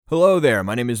Hello there,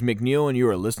 my name is McNeil and you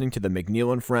are listening to the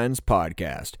McNeil and Friends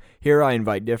podcast. Here I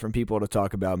invite different people to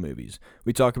talk about movies.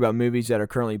 We talk about movies that are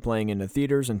currently playing in the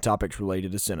theaters and topics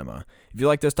related to cinema. If you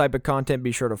like this type of content,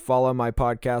 be sure to follow my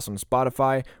podcast on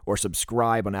Spotify or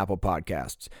subscribe on Apple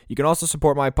Podcasts. You can also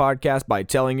support my podcast by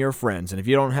telling your friends, and if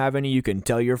you don't have any, you can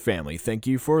tell your family. Thank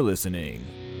you for listening.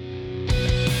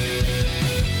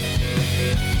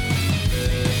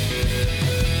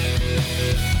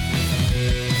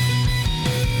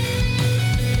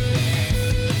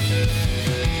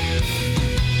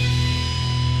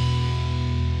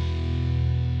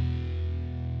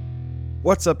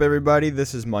 What's up, everybody?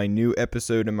 This is my new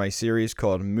episode in my series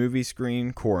called Movie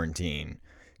Screen Quarantine.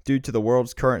 Due to the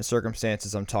world's current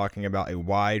circumstances, I'm talking about a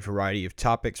wide variety of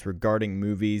topics regarding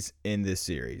movies in this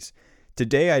series.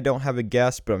 Today, I don't have a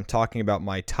guest, but I'm talking about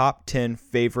my top 10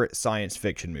 favorite science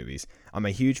fiction movies. I'm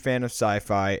a huge fan of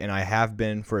sci-fi, and I have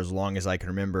been for as long as I can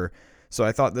remember, so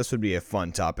I thought this would be a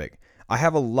fun topic. I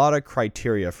have a lot of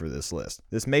criteria for this list.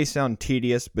 This may sound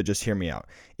tedious, but just hear me out.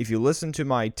 If you listen to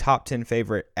my top 10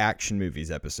 favorite action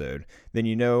movies episode, then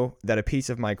you know that a piece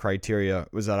of my criteria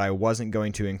was that I wasn't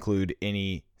going to include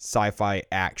any sci-fi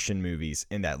action movies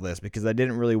in that list because I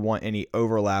didn't really want any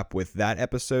overlap with that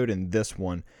episode and this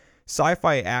one.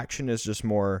 Sci-fi action is just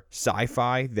more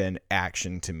sci-fi than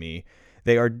action to me.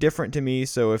 They are different to me,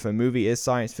 so if a movie is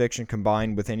science fiction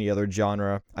combined with any other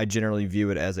genre, I generally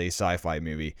view it as a sci-fi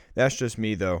movie. That's just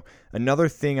me, though. Another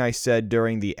thing I said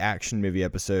during the action movie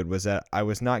episode was that I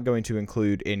was not going to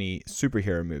include any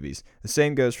superhero movies. The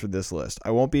same goes for this list.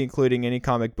 I won't be including any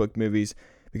comic book movies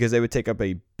because they would take up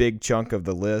a big chunk of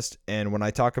the list, and when I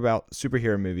talk about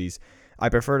superhero movies, I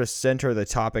prefer to center the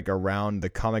topic around the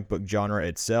comic book genre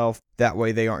itself. That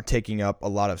way they aren't taking up a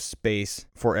lot of space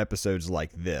for episodes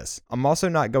like this. I'm also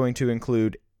not going to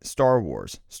include Star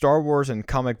Wars. Star Wars and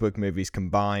comic book movies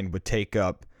combined would take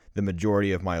up the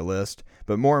majority of my list.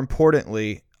 But more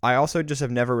importantly, I also just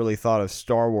have never really thought of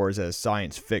Star Wars as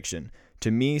science fiction. To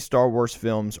me, Star Wars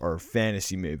films are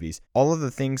fantasy movies. All of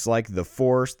the things like the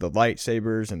Force, the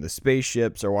lightsabers, and the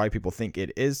spaceships are why people think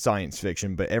it is science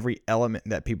fiction, but every element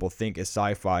that people think is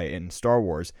sci-fi in Star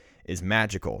Wars is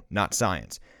magical, not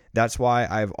science. That's why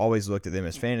I've always looked at them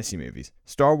as fantasy movies.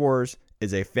 Star Wars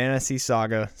is a fantasy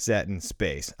saga set in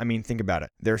space. I mean, think about it.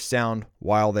 There's sound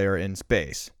while they're in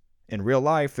space. In real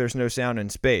life, there's no sound in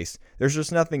space. There's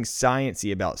just nothing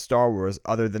sciencey about Star Wars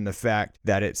other than the fact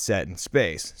that it's set in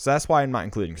space. So that's why I'm not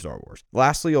including Star Wars.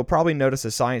 Lastly, you'll probably notice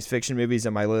the science fiction movies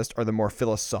on my list are the more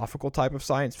philosophical type of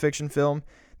science fiction film.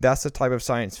 That's the type of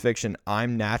science fiction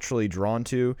I'm naturally drawn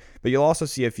to. But you'll also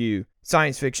see a few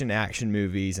science fiction action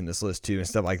movies in this list too and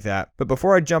stuff like that. But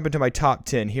before I jump into my top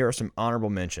 10, here are some honorable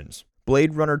mentions.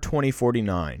 Blade Runner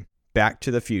 2049, Back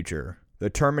to the Future, The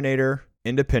Terminator,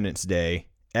 Independence Day,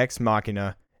 Ex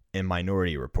Machina, and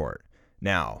Minority Report.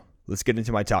 Now, let's get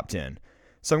into my top 10.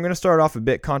 So I'm going to start off a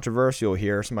bit controversial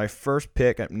here. So my first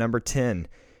pick at number 10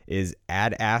 is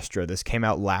Ad Astra. This came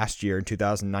out last year in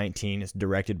 2019. It's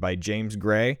directed by James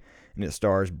Gray, and it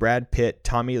stars Brad Pitt,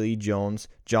 Tommy Lee Jones,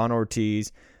 John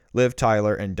Ortiz, Liv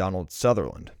Tyler, and Donald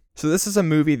Sutherland. So this is a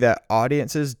movie that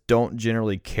audiences don't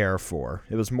generally care for.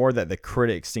 It was more that the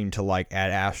critics seem to like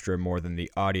Ad Astra more than the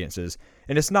audiences.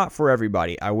 And it's not for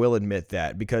everybody, I will admit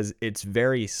that, because it's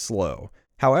very slow.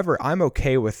 However, I'm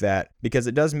okay with that because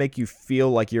it does make you feel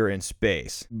like you're in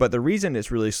space. But the reason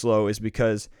it's really slow is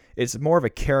because it's more of a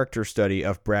character study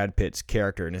of Brad Pitt's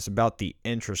character, and it's about the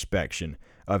introspection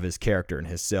of his character and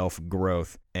his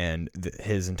self-growth and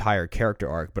his entire character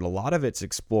arc. But a lot of it's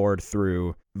explored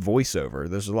through voiceover.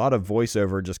 There's a lot of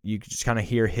voiceover, you just kind of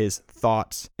hear his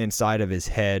thoughts inside of his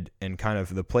head and kind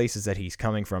of the places that he's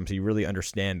coming from, so you really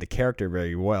understand the character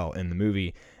very well in the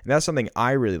movie. And that's something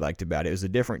I really liked about it. It was a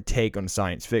different take on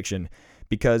science fiction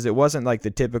because it wasn't like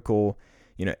the typical,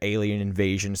 alien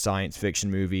invasion science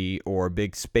fiction movie or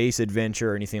big space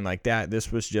adventure or anything like that.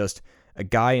 This was just a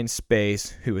guy in space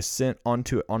who was sent on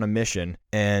a mission,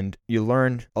 and you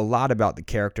learn a lot about the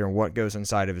character and what goes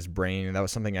inside of his brain, and that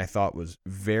was something I thought was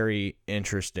very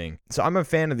interesting. So I'm a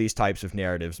fan of these types of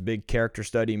narratives, big character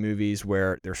study movies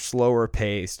where they're slower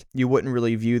paced. You wouldn't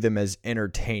really view them as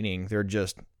entertaining. They're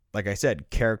just, like I said,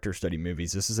 character study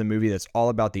movies. This is a movie that's all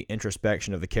about the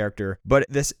introspection of the character, but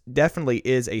this definitely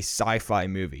is a sci-fi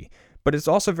movie. But it's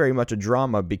also very much a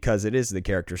drama because it is the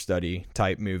character study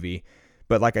type movie.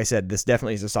 But like I said, this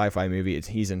definitely is a sci-fi movie.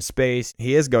 He's in space.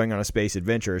 He is going on a space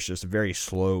adventure. It's just a very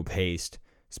slow-paced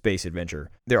space adventure.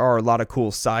 There are a lot of cool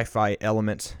sci-fi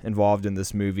elements involved in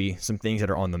this movie. Some things that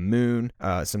are on the moon,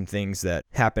 some things that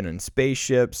happen in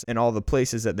spaceships, and all the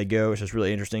places that they go. It's just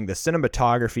really interesting. The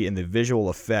cinematography and the visual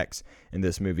effects in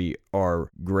this movie are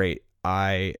great.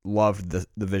 I loved the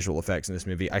visual effects in this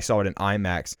movie. I saw it in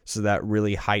IMAX, so that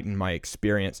really heightened my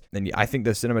experience. And I think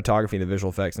the cinematography and the visual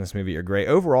effects in this movie are great.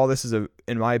 Overall,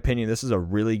 in my opinion, this is a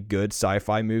really good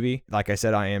sci-fi movie. Like I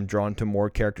said, I am drawn to more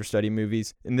character study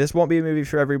movies, and this won't be a movie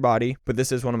for everybody, but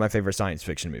this is one of my favorite science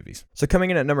fiction movies. So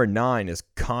coming in at number 9 is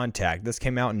Contact. This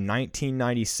came out in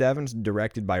 1997,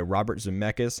 directed by Robert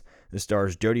Zemeckis. This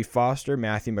stars Jodie Foster,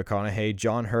 Matthew McConaughey,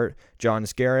 John Hurt, John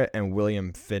Scarlett, and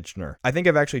William Fichtner. I think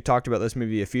I've actually talked about this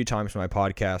movie a few times on my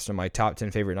podcast on my top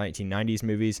 10 favorite 1990s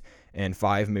movies and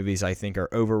 5 movies I think are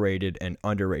overrated and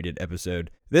underrated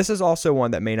episode. This is also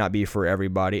one that may not be for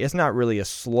everybody. It's not really a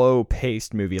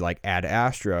slow-paced movie like Ad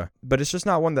Astra, but it's just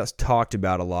not one that's talked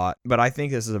about a lot. But I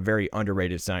think this is a very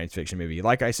underrated science fiction movie.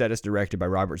 Like I said, it's directed by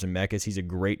Robert Zemeckis. He's a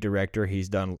great director. He's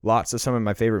done lots of some of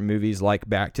my favorite movies like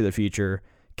Back to the Future,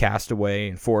 Castaway,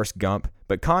 and Forrest Gump.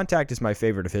 But Contact is my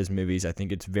favorite of his movies. I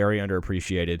think it's very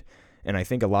underappreciated, and I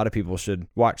think a lot of people should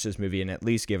watch this movie and at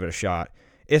least give it a shot.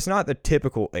 It's not the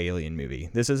typical alien movie.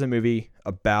 This is a movie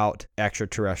about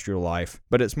extraterrestrial life,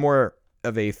 but it's more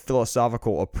of a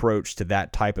philosophical approach to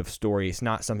that type of story. It's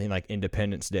not something like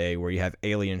Independence Day where you have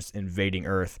aliens invading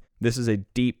Earth. This is a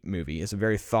deep movie. It's a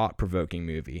very thought-provoking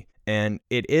movie, and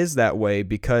it is that way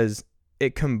because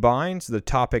it combines the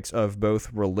topics of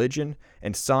both religion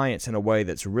and science in a way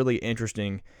that's really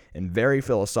interesting and very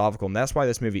philosophical. And that's why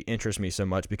this movie interests me so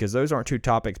much, because those aren't two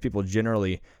topics people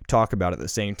generally talk about at the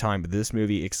same time. But this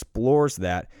movie explores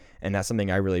that, and that's something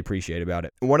I really appreciate about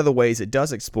it. One of the ways it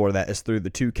does explore that is through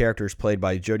the two characters played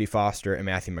by Jodie Foster and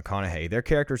Matthew McConaughey. Their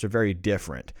characters are very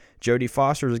different. Jodie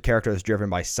Foster is a character that's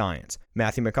driven by science.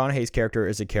 Matthew McConaughey's character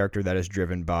is a character that is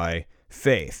driven by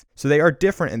faith. So they are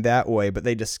different in that way, but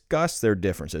they discuss their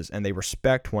differences and they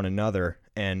respect one another,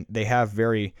 and they have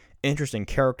very interesting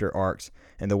character arcs,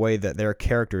 and the way that their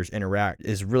characters interact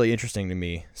is really interesting to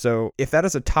me. So if that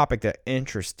is a topic that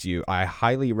interests you, I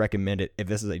highly recommend it if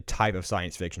this is a type of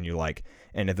science fiction you like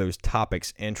and if those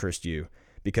topics interest you,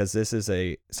 because this is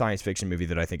a science fiction movie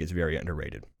that I think is very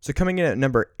underrated. So coming in at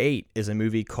number 8 is a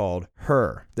movie called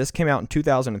Her. This came out in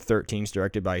 2013, it's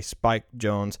directed by Spike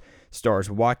Jonze, stars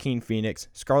Joaquin Phoenix,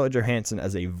 Scarlett Johansson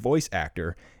as a voice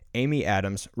actor, Amy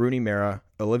Adams, Rooney Mara,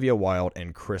 Olivia Wilde,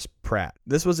 and Chris Pratt.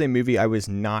 This was a movie I was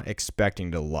not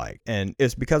expecting to like, and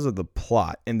it's because of the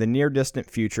plot. In the near-distant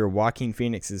future, Joaquin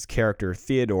Phoenix's character,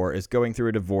 Theodore, is going through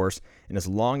a divorce and is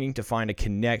longing to find a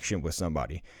connection with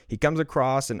somebody. He comes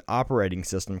across an operating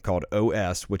system called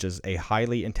OS, which is a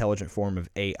highly intelligent form of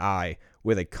AI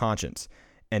with a conscience,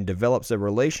 and develops a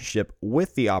relationship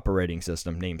with the operating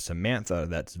system named Samantha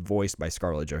that's voiced by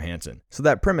Scarlett Johansson. So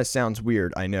that premise sounds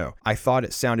weird, I know. I thought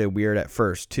it sounded weird at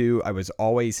first too. I was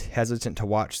always hesitant to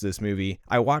watch this movie.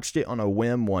 I watched it on a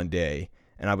whim one day,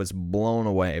 and I was blown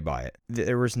away by it.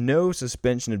 There was no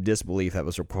suspension of disbelief that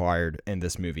was required in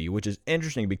this movie, which is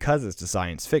interesting because it's a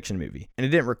science fiction movie. And it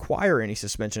didn't require any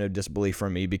suspension of disbelief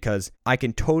from me because I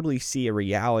can totally see a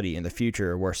reality in the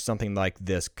future where something like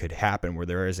this could happen, where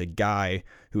there is a guy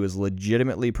who is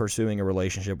legitimately pursuing a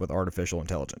relationship with artificial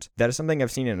intelligence. That is something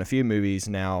I've seen in a few movies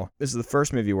now. This is the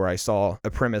first movie where I saw a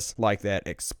premise like that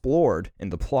explored in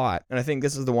the plot, and I think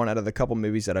this is the one out of the couple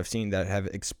movies that I've seen that have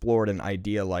explored an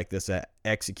idea like this that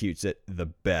executes it the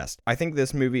best. I think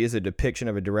this movie is a depiction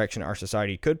of a direction our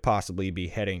society could possibly be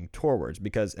heading towards,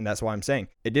 and that's why I'm saying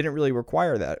it didn't really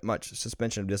require that much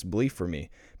suspension of disbelief for me,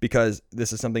 because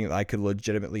this is something that I could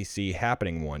legitimately see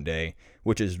happening one day,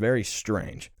 which is very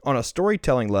strange. On a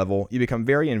storytelling level, you become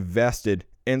very invested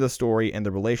in the story and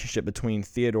the relationship between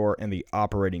Theodore and the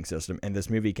operating system, and this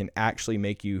movie can actually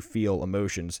make you feel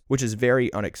emotions, which is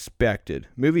very unexpected.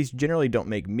 Movies generally don't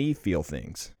make me feel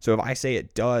things, so if I say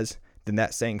it does, then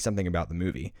that's saying something about the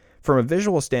movie. From a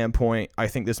visual standpoint, I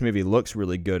think this movie looks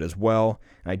really good as well.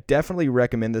 And I definitely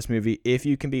recommend this movie if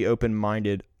you can be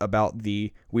open-minded about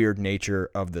the weird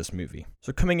nature of this movie.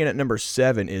 So coming in at number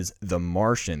 7 is The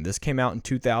Martian. This came out in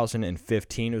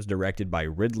 2015. It was directed by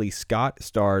Ridley Scott.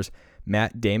 Stars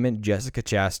Matt Damon, Jessica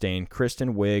Chastain,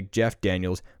 Kristen Wiig, Jeff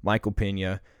Daniels, Michael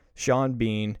Pena, Sean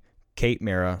Bean, Kate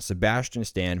Mara, Sebastian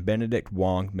Stan, Benedict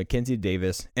Wong, Mackenzie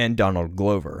Davis, and Donald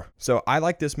Glover. So I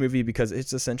like this movie because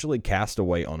it's essentially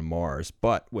Castaway on Mars,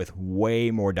 but with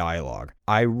way more dialogue.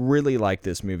 I really like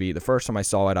this movie. The first time I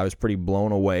saw it, I was pretty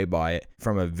blown away by it.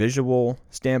 From a visual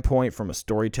standpoint, from a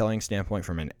storytelling standpoint,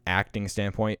 from an acting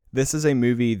standpoint, this is a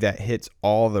movie that hits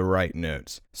all the right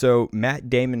notes. So Matt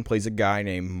Damon plays a guy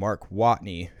named Mark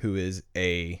Watney, who is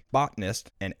a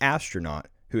botanist and astronaut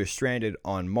who is stranded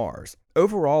on Mars.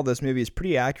 Overall, this movie is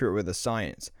pretty accurate with the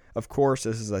science. Of course,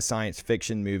 this is a science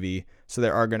fiction movie, so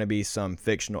there are going to be some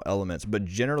fictional elements, but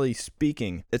generally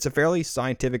speaking, it's a fairly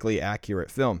scientifically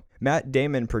accurate film. Matt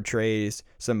Damon portrays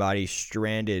somebody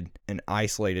stranded and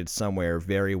isolated somewhere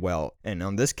very well, and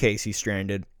on this case, he's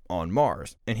stranded on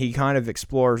Mars. And he kind of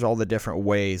explores all the different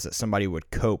ways that somebody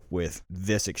would cope with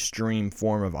this extreme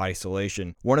form of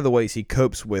isolation. One of the ways he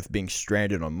copes with being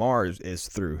stranded on Mars is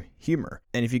through humor.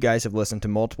 And if you guys have listened to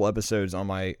multiple episodes on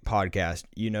my podcast,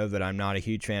 you know that I'm not a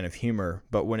huge fan of humor,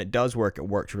 but when it does work, it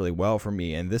works really well for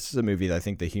me. And this is a movie that I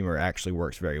think the humor actually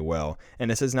works very well. And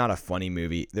this is not a funny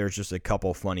movie. There's just a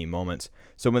couple funny moments.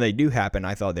 So when they do happen,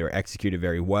 I thought they were executed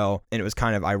very well. And it was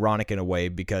kind of ironic in a way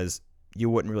because you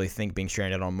wouldn't really think being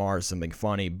stranded on Mars is something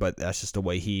funny, but that's just the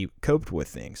way he coped with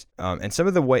things. And some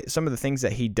of the things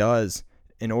that he does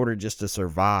in order just to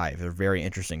survive are very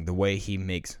interesting. The way he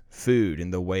makes food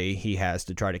and the way he has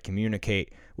to try to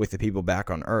communicate with the people back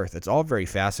on Earth. It's all very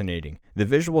fascinating. The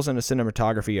visuals and the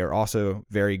cinematography are also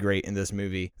very great in this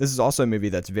movie. This is also a movie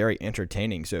that's very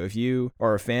entertaining. So if you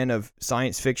are a fan of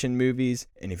science fiction movies,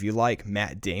 and if you like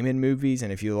Matt Damon movies,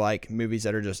 and if you like movies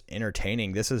that are just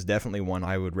entertaining, this is definitely one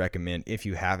I would recommend if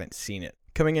you haven't seen it.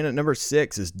 Coming in at number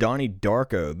 6 is Donnie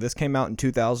Darko. This came out in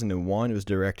 2001. It was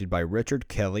directed by Richard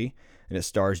Kelly, and it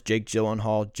stars Jake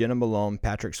Gyllenhaal, Jenna Malone,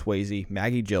 Patrick Swayze,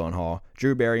 Maggie Gyllenhaal,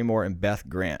 Drew Barrymore, and Beth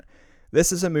Grant.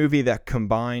 This is a movie that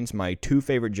combines my two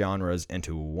favorite genres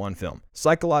into one film.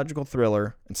 Psychological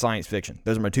thriller and science fiction.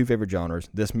 Those are my two favorite genres.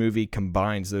 This movie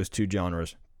combines those two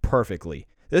genres perfectly.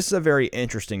 This is a very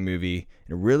interesting movie.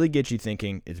 It really gets you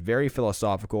thinking. It's very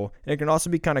philosophical, and it can also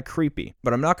be kind of creepy.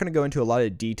 But I'm not going to go into a lot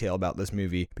of detail about this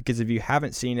movie, because if you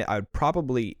haven't seen it, I would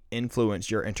probably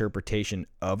influence your interpretation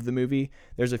of the movie.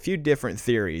 There's a few different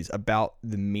theories about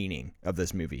the meaning of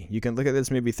this movie. You can look at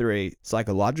this movie through a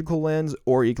psychological lens,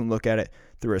 or you can look at it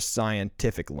through a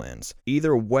scientific lens.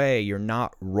 Either way, you're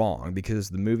not wrong, because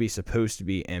the movie's supposed to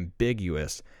be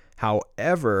ambiguous.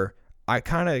 However, I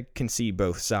kind of can see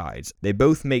both sides. They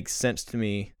both make sense to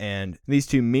me, and these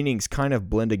two meanings kind of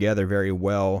blend together very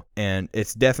well, and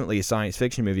it's definitely a science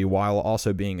fiction movie while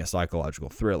also being a psychological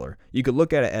thriller. You could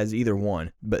look at it as either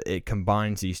one, but it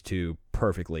combines these two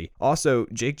perfectly. Also,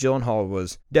 Jake Gyllenhaal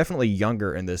was definitely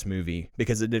younger in this movie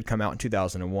because it did come out in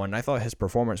 2001, and I thought his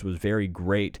performance was very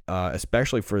great,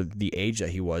 especially for the age that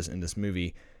he was in this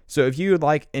movie. So if you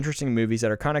like interesting movies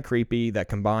that are kind of creepy, that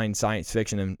combine science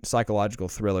fiction and psychological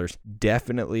thrillers,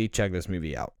 definitely check this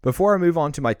movie out. Before I move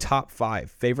on to my top 5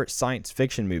 favorite science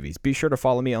fiction movies, be sure to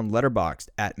follow me on Letterboxd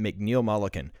at McNeil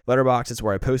Mulligan. Letterboxd is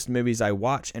where I post movies I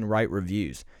watch and write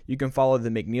reviews. You can follow the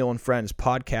McNeil and Friends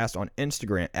podcast on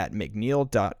Instagram at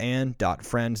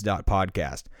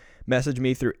mcneil.and.friends.podcast. Message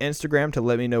me through Instagram to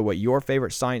let me know what your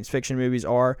favorite science fiction movies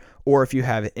are, or if you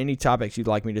have any topics you'd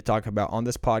like me to talk about on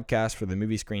this podcast for the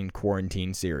Movie Screen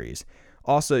Quarantine series.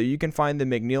 Also, you can find the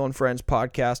McNeil and Friends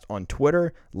podcast on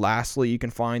Twitter. Lastly, you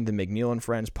can find the McNeil and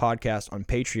Friends podcast on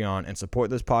Patreon and support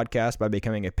this podcast by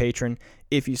becoming a patron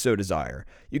if you so desire.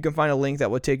 You can find a link that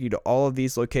will take you to all of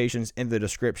these locations in the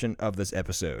description of this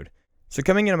episode. So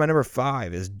coming in at my number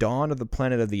 5 is Dawn of the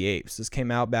Planet of the Apes. This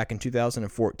came out back in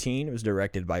 2014. It was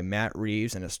directed by Matt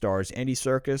Reeves, and it stars Andy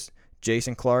Serkis,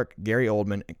 Jason Clarke, Gary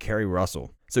Oldman, and Kerry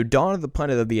Russell. So Dawn of the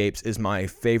Planet of the Apes is my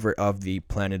favorite of the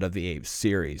Planet of the Apes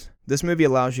series. This movie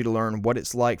allows you to learn what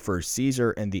it's like for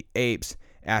Caesar and the apes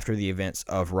after the events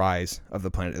of Rise of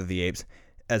the Planet of the Apes,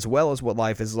 as well as what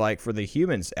life is like for the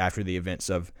humans after the events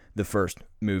of the first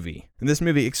movie. And this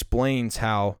movie explains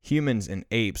how humans and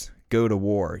apes go to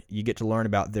war. You get to learn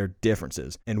about their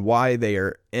differences and why they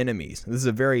are enemies. This is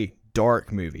a very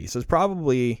dark movie, so it's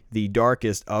probably the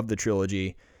darkest of the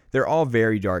trilogy. They're all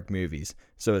very dark movies,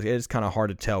 so it is kind of hard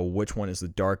to tell which one is the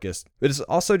darkest. But it's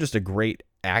also just a great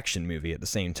action movie at the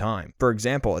same time. For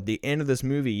example, at the end of this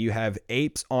movie, you have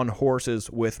apes on horses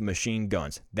with machine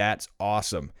guns. That's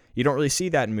awesome. You don't really see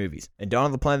that in movies. And Dawn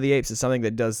of the Planet of the Apes is something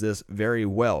that does this very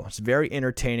well. It's very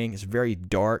entertaining. It's very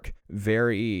dark,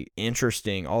 very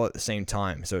interesting all at the same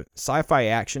time. So sci-fi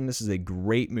action, this is a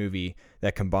great movie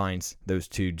that combines those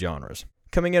two genres.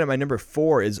 Coming in at my number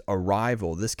 4 is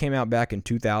Arrival. This came out back in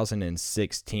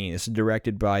 2016. This is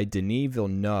directed by Denis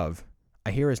Villeneuve.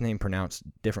 I hear his name pronounced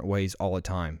different ways all the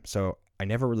time, so I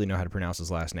never really know how to pronounce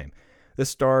his last name. This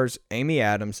stars Amy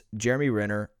Adams, Jeremy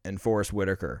Renner, and Forrest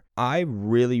Whitaker. I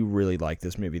really, really like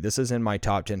this movie. This is in my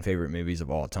top 10 favorite movies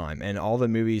of all time, and all the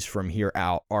movies from here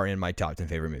out are in my top 10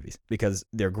 favorite movies because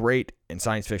they're great, and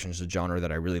science fiction is a genre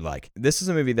that I really like. This is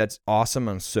a movie that's awesome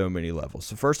on so many levels.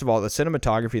 So first of all, the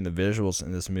cinematography and the visuals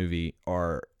in this movie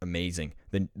are amazing.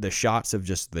 The shots of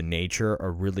just the nature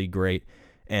are really great,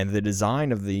 and the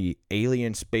design of the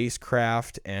alien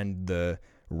spacecraft and the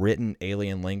written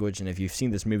alien language. And if you've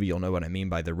seen this movie, you'll know what I mean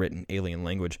by the written alien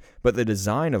language. But the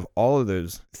design of all of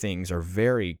those things are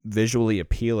very visually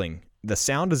appealing. The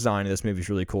sound design of this movie is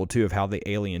really cool too, of how the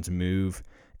aliens move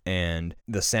and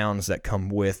the sounds that come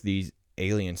with these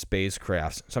alien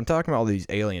spacecrafts. So I'm talking about all these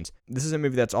aliens. This is a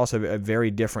movie that's also a very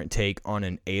different take on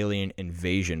an alien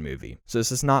invasion movie. So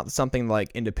this is not something like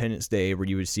Independence Day where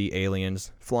you would see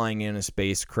aliens flying in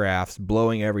spacecrafts,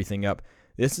 blowing everything up.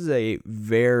 This is a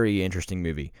very interesting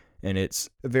movie, and it's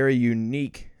a very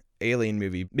unique alien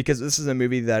movie because this is a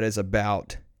movie that is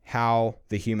about how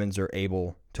the humans are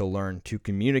able to learn to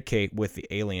communicate with the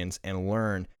aliens and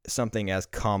learn something as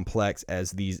complex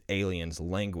as these aliens'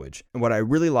 language. And what I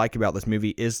really like about this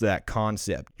movie is that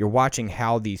concept. You're watching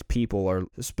how these people are,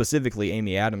 specifically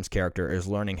Amy Adams' character, is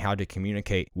learning how to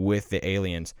communicate with the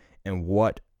aliens and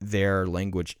what their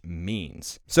language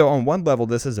means. So on one level,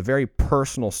 this is a very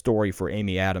personal story for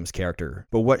Amy Adams' character,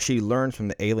 but what she learns from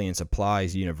the aliens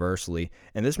applies universally.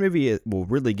 And this movie will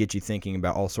really get you thinking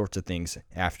about all sorts of things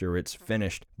after it's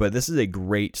finished. But this is a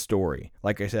great story.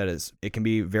 Like I said, it can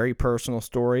be a very personal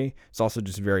story. It's also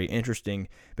just very interesting.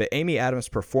 But Amy Adams'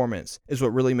 performance is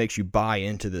what really makes you buy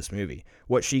into this movie.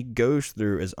 What she goes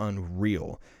through is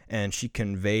unreal, and she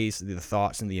conveys the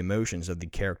thoughts and the emotions of the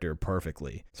character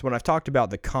perfectly. So when I've talked about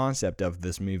the concept of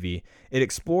this movie, it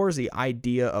explores the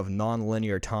idea of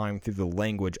non-linear time through the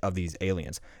language of these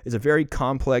aliens. It's a very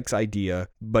complex idea,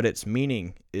 but its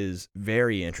meaning is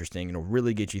very interesting and it'll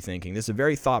really get you thinking. This is a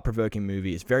very thought-provoking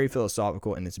movie. It's very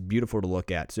philosophical and it's beautiful to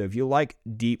look at. So if you like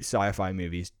deep sci-fi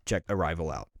movies, check Arrival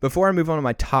out. Before I move on to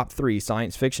my top 3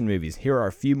 science fiction movies, here are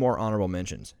a few more honorable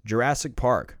mentions. Jurassic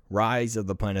Park, Rise of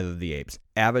the Planet of the Apes,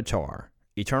 Avatar,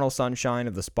 Eternal Sunshine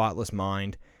of the Spotless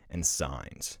Mind, and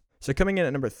Signs. So coming in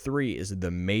at number 3 is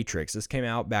The Matrix. This came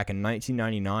out back in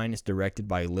 1999. It's directed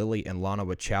by Lily and Lana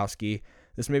Wachowski.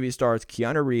 This movie stars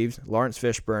Keanu Reeves, Lawrence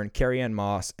Fishburne, Carrie-Anne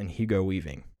Moss, and Hugo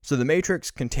Weaving. So The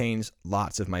Matrix contains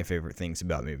lots of my favorite things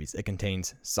about movies. It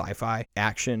contains sci-fi,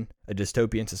 action, a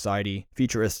dystopian society,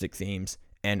 futuristic themes,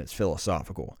 and it's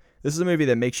philosophical. This is a movie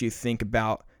that makes you think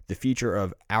about the future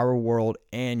of our world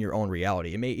and your own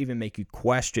reality. It may even make you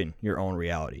question your own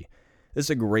reality. This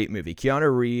is a great movie.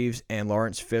 Keanu Reeves and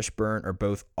Lawrence Fishburne are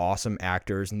both awesome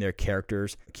actors in their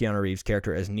characters. Keanu Reeves'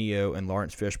 character as Neo and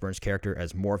Lawrence Fishburne's character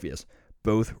as Morpheus.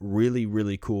 Both really,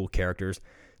 really cool characters.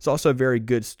 It's also a very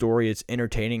good story. It's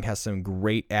entertaining, has some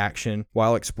great action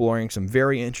while exploring some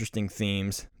very interesting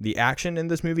themes. The action in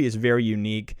this movie is very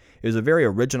unique. It was a very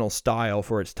original style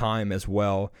for its time as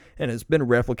well, and it's been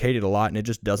replicated a lot, and it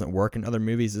just doesn't work in other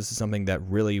movies. This is something that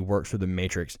really works for The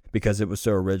Matrix because it was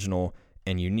so original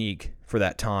and unique for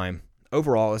that time.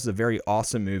 Overall, this is a very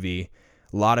awesome movie.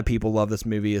 A lot of people love this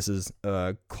movie. This is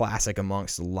a classic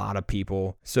amongst a lot of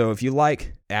people. So if you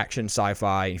like action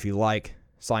sci-fi, if you like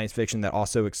science fiction that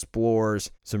also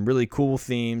explores some really cool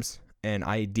themes and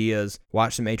ideas,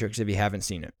 watch The Matrix if you haven't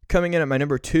seen it. Coming in at my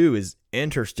number 2 is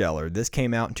Interstellar. This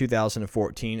came out in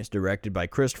 2014. It's directed by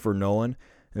Christopher Nolan.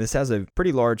 And this has a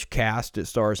pretty large cast. It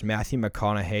stars Matthew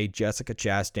McConaughey, Jessica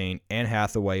Chastain, Anne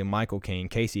Hathaway, Michael Caine,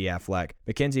 Casey Affleck,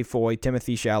 Mackenzie Foy,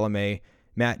 Timothy Chalamet,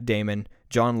 Matt Damon,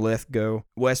 John Lithgow,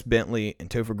 Wes Bentley, and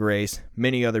Topher Grace,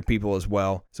 many other people as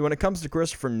well. So when it comes to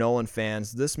Christopher Nolan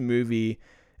fans, this movie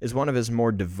is one of his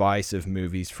more divisive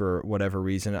movies for whatever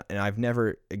reason, and I've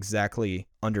never exactly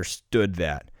understood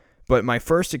that. But my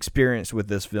first experience with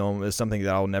this film is something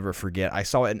that I'll never forget. I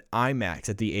saw it in IMAX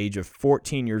at the age of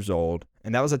 14 years old,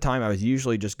 and that was a time I was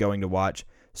usually just going to watch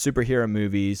superhero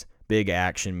movies, big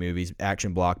action movies,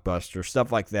 action blockbusters,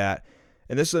 stuff like that.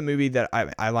 And this is a movie that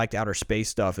I liked outer space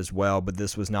stuff as well, but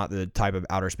this was not the type of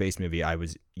outer space movie I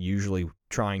was usually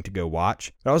trying to go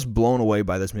watch. But I was blown away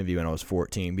by this movie when I was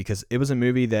 14 because it was a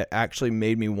movie that actually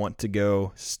made me want to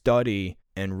go study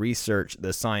and research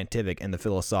the scientific and the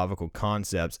philosophical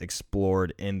concepts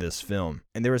explored in this film.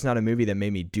 And there was not a movie that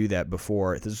made me do that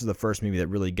before. This was the first movie that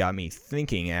really got me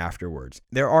thinking afterwards.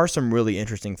 There are some really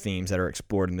interesting themes that are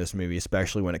explored in this movie,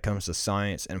 especially when it comes to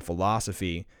science and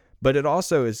philosophy, but it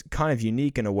also is kind of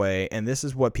unique in a way, and this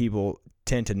is what people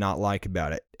tend to not like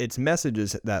about it. Its message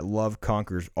is that love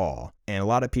conquers all. And a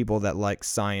lot of people that like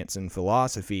science and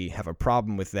philosophy have a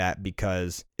problem with that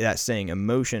because that's saying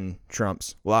emotion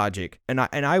trumps logic. And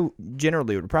I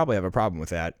generally would probably have a problem with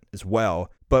that as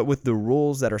well. But with the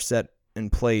rules that are set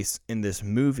in place in this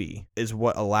movie is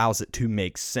what allows it to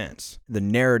make sense. The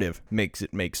narrative makes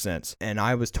it make sense. And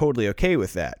I was totally okay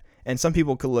with that. And some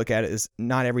people could look at it as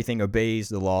not everything obeys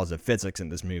the laws of physics in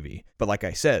this movie. But like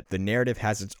I said, the narrative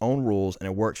has its own rules and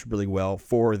it works really well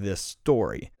for this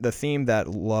story. The theme that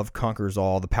love conquers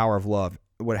all, the power of love,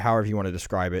 however you want to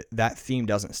describe it, that theme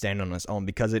doesn't stand on its own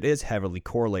because it is heavily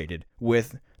correlated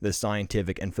with the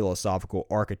scientific and philosophical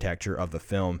architecture of the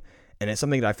film. And it's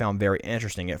something that I found very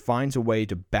interesting. It finds a way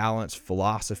to balance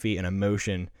philosophy and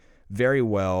emotion very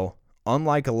well,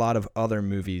 unlike a lot of other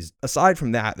movies. Aside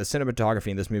from that, the cinematography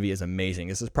in this movie is amazing.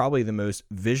 This is probably the most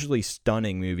visually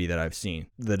stunning movie that I've seen.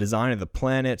 The design of the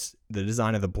planets, the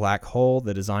design of the black hole,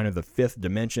 the design of the fifth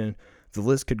dimension, the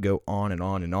list could go on and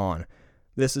on and on.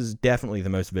 This is definitely the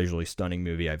most visually stunning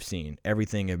movie I've seen.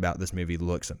 Everything about this movie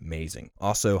looks amazing.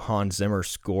 Also, Hans Zimmer's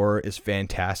score is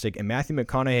fantastic, and Matthew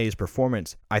McConaughey's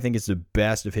performance, I think, is the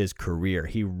best of his career.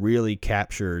 He really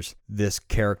captures this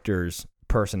character's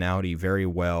personality very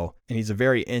well, and he's a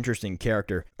very interesting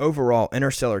character. Overall,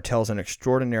 Interstellar tells an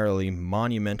extraordinarily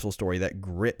monumental story that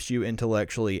grips you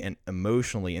intellectually and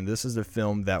emotionally, and this is a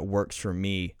film that works for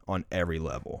me on every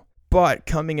level. But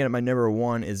coming in at my number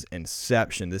 1 is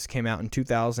Inception. This came out in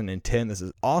 2010. This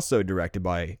is also directed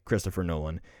by Christopher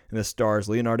Nolan, and this stars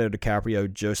Leonardo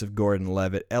DiCaprio, Joseph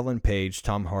Gordon-Levitt, Ellen Page,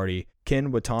 Tom Hardy, Ken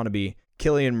Watanabe,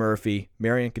 Cillian Murphy,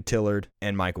 Marion Cotillard,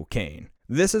 and Michael Caine.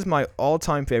 This is my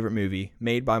all-time favorite movie,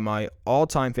 made by my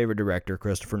all-time favorite director,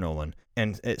 Christopher Nolan,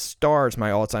 and it stars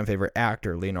my all-time favorite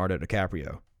actor, Leonardo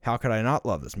DiCaprio. How could I not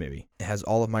love this movie? It has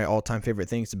all of my all-time favorite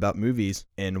things about movies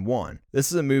in one.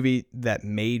 This is a movie that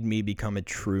made me become a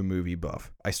true movie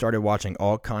buff. I started watching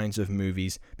all kinds of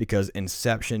movies because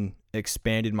Inception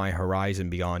expanded my horizon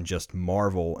beyond just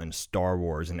Marvel and Star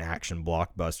Wars and action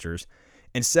blockbusters.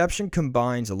 Inception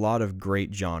combines a lot of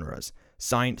great genres: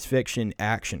 science fiction,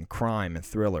 action, crime, and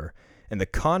thriller. And the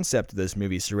concept of this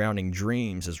movie surrounding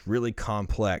dreams is really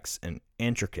complex and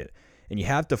intricate. And you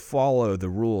have to follow the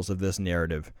rules of this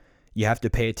narrative. You have to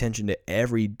pay attention to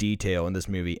every detail in this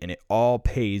movie, and it all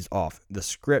pays off. The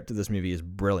script of this movie is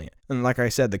brilliant. And like I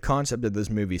said, the concept of this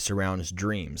movie surrounds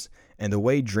dreams. And the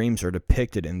way dreams are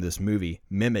depicted in this movie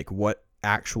mimic what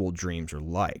actual dreams are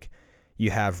like.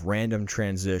 You have random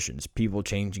transitions, people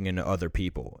changing into other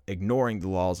people, ignoring the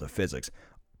laws of physics.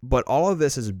 But all of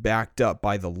this is backed up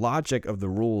by the logic of the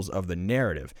rules of the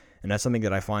narrative. And that's something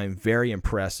that I find very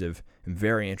impressive and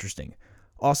very interesting.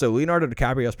 Also, Leonardo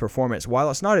DiCaprio's performance,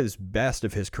 while it's not his best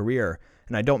of his career,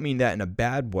 and I don't mean that in a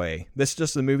bad way, this is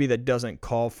just a movie that doesn't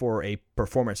call for a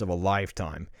performance of a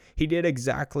lifetime. He did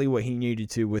exactly what he needed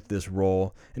to with this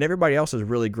role, and everybody else is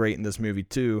really great in this movie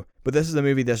too, but this is a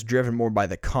movie that's driven more by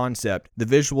the concept. The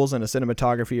visuals and the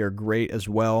cinematography are great as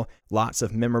well. Lots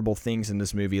of memorable things in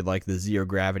this movie, like the zero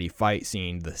gravity fight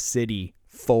scene, the city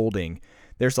folding.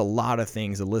 There's a lot of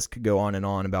things. The list could go on and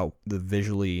on about the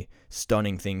visually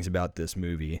stunning things about this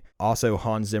movie. Also,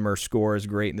 Hans Zimmer's score is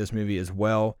great in this movie as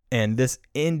well. And this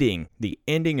ending, the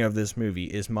ending of this movie,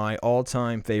 is my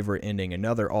all-time favorite ending.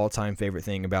 Another all-time favorite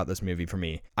thing about this movie for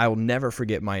me. I will never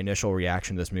forget my initial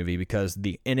reaction to this movie, because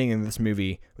the ending of this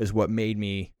movie is what made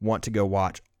me want to go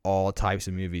watch all types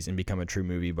of movies and become a true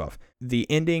movie buff. The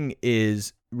ending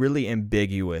is really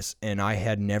ambiguous, and I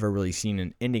had never really seen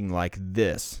an ending like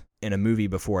this in a movie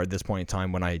before at this point in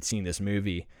time, when I had seen this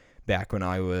movie back when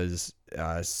I was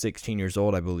 16 years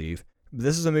old, I believe.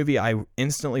 This is a movie I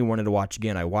instantly wanted to watch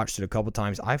again. I watched it a couple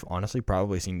times. I've honestly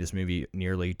probably seen this movie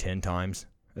nearly 10 times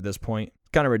at this point.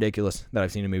 Kind of ridiculous that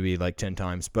I've seen a movie like 10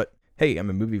 times, but hey, I'm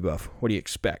a movie buff. What do you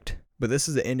expect? But this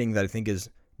is an ending that I think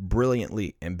is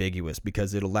brilliantly ambiguous,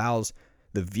 because it allows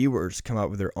the viewers come up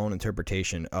with their own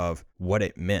interpretation of what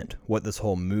it meant, what this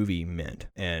whole movie meant,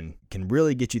 and can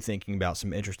really get you thinking about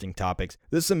some interesting topics.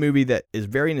 This is a movie that is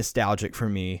very nostalgic for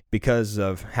me because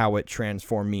of how it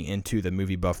transformed me into the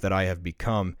movie buff that I have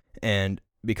become. And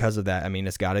because of that, I mean,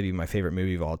 it's got to be my favorite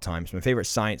movie of all time. It's my favorite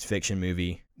science fiction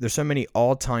movie. There's so many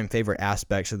all-time favorite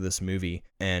aspects of this movie,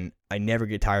 and I never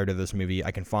get tired of this movie.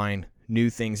 I can find new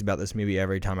things about this movie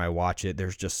every time I watch it.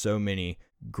 There's just so many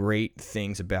great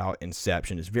things about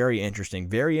Inception. It's very interesting,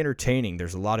 very entertaining.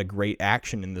 There's a lot of great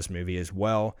action in this movie as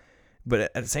well, but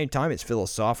at the same time, it's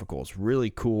philosophical. It's really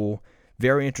cool,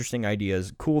 very interesting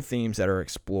ideas, cool themes that are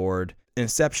explored.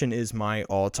 Inception is my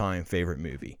all-time favorite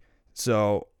movie.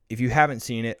 So if you haven't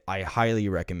seen it, I highly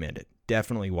recommend it.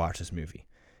 Definitely watch this movie.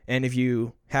 And if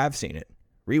you have seen it,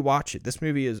 rewatch it. This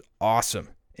movie is awesome.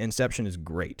 Inception is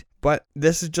great. But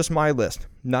this is just my list.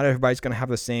 Not everybody's going to have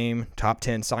the same top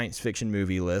 10 science fiction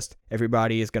movie list.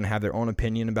 Everybody is going to have their own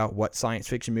opinion about what science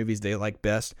fiction movies they like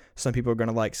best. Some people are going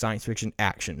to like science fiction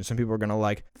action. Some people are going to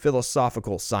like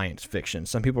philosophical science fiction.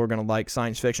 Some people are going to like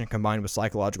science fiction combined with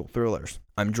psychological thrillers.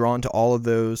 I'm drawn to all of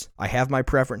those. I have my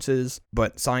preferences,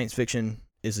 but science fiction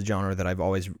is a genre that I've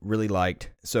always really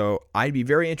liked. So I'd be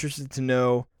very interested to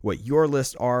know what your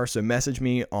lists are. So message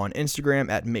me on Instagram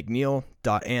at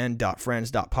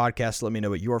mcneil.and.friends.podcast. Let me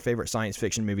know what your favorite science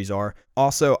fiction movies are.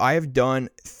 Also, I have done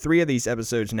 3 of these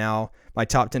episodes now. My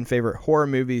top 10 favorite horror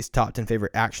movies, top 10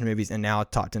 favorite action movies, and now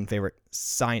top 10 favorite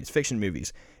science fiction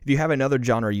movies. If you have another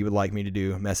genre you would like me to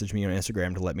do, message me on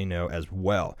Instagram to let me know as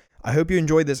well. I hope you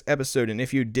enjoyed this episode, and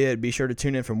if you did, be sure to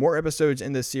tune in for more episodes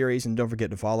in this series, and don't forget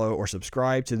to follow or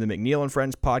subscribe to the McNeil and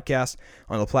Friends podcast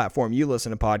on the platform you listen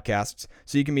to podcasts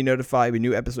so you can be notified when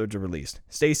new episodes are released.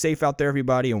 Stay safe out there,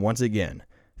 everybody, and once again,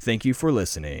 thank you for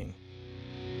listening.